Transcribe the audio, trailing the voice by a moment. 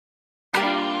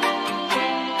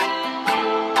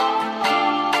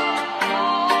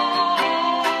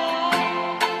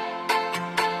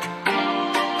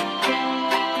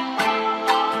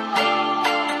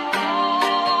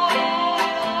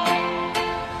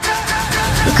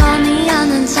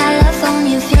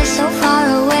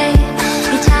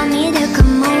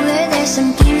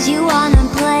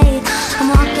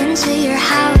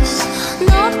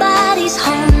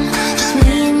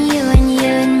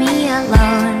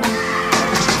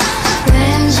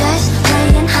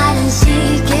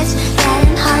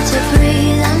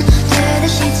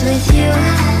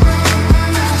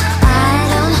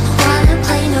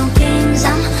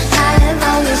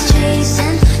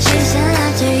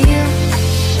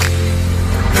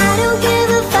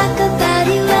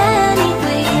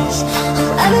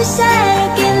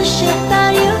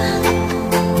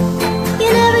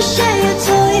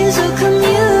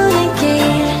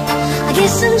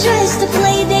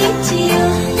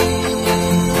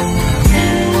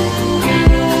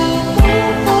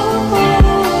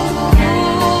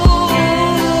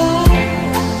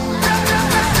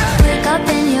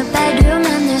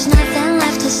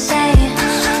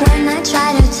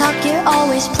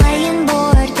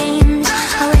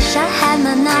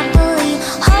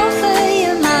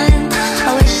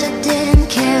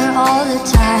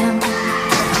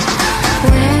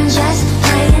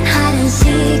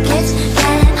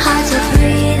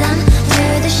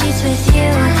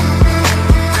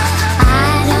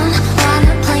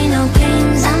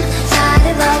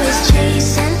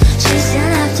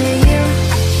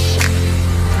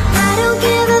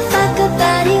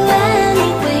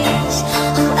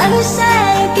ever said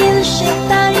I give a shit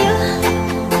about you.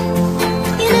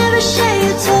 You never share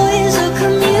your toys or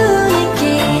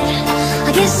communicate.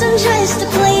 I guess I'm just a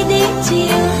playdate to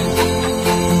you.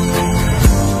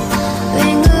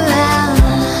 Ring around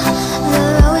the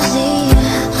rosy.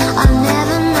 I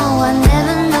never know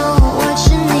what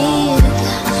you need.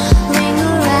 Ring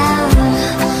around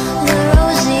the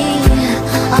rosy.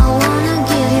 I wanna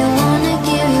give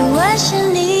you what you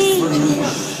need.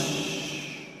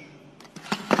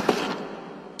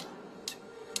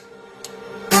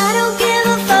 I don't give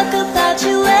a fuck about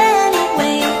you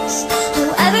anyways.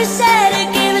 Whoever said I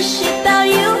give a shit about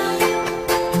you.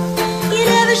 You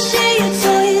never share your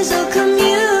toys or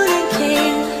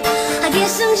communicate. I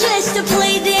guess I'm just a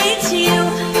playdate to you.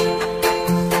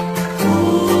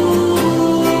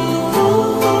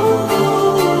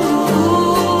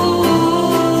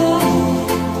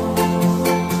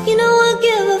 You know I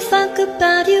give a fuck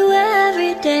about you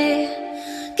every day.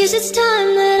 Guess it's time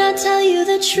that I tell you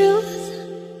the truth.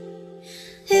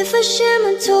 If I share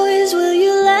my toys, will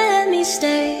you let me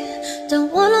stay?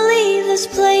 Don't wanna leave this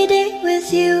playdate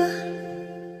with you.